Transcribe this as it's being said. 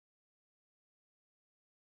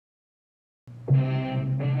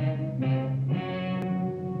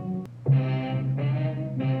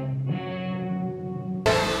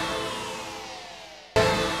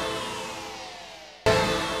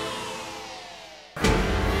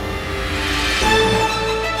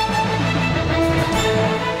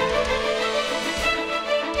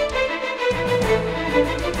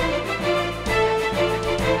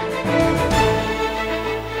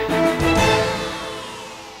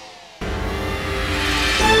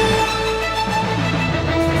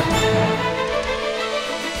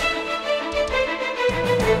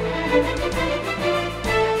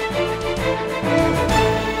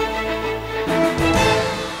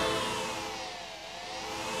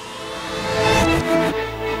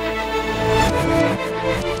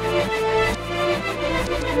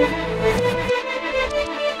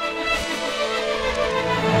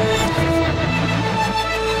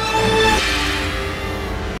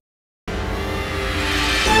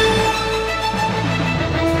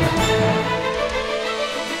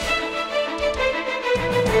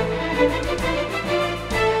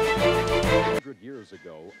Years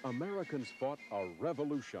ago, Americans fought a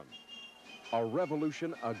revolution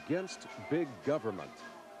against big government.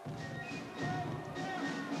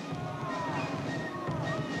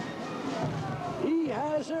 He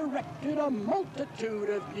has erected a multitude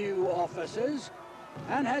of new offices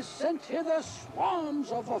and has sent hither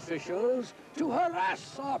swarms of officials to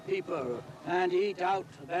harass our people and eat out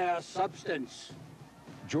their substance.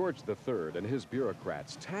 George III and his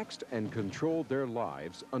bureaucrats taxed and controlled their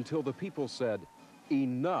lives until the people said,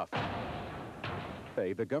 enough.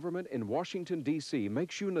 The government in Washington, D.C.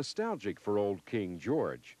 makes you nostalgic for old King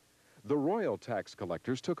George. The royal tax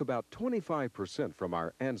collectors took about 25% from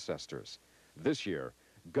our ancestors. This year,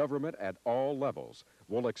 government at all levels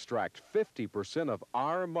will extract 50% of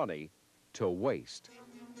our money to waste.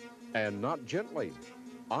 And not gently.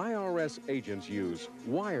 IRS agents use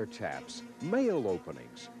wiretaps, mail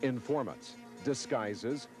openings, informants,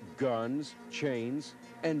 disguises, guns, chains,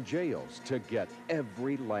 and jails to get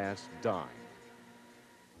every last dime.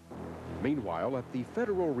 Meanwhile, at the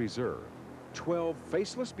Federal Reserve, 12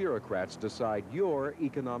 faceless bureaucrats decide your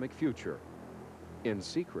economic future in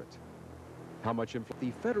secret. How much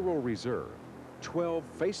the Federal Reserve, 12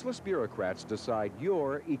 faceless bureaucrats decide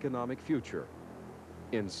your economic future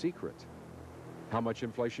in secret. How much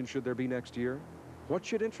inflation should there be next year? What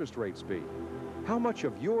should interest rates be? How much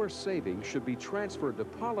of your savings should be transferred to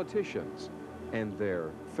politicians and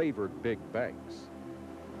their favored big banks?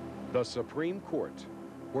 The Supreme Court,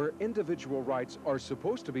 where individual rights are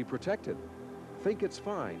supposed to be protected, think it's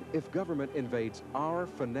fine if government invades our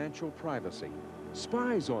financial privacy,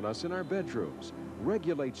 spies on us in our bedrooms,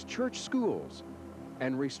 regulates church schools,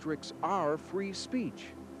 and restricts our free speech.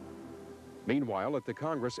 Meanwhile, at the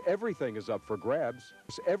Congress, everything is up for grabs.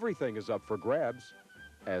 Everything is up for grabs,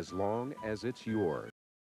 as long as it's yours.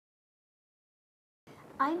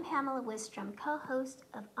 I'm Pamela Wistrom, co-host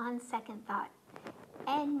of On Second Thought.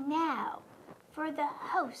 And now, for the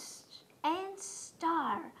host and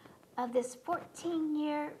star of this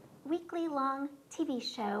 14-year weekly-long TV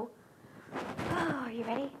show. Oh, are you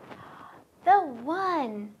ready? The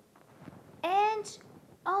one and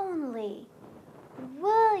only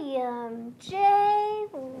William J.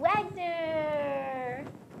 Wagner.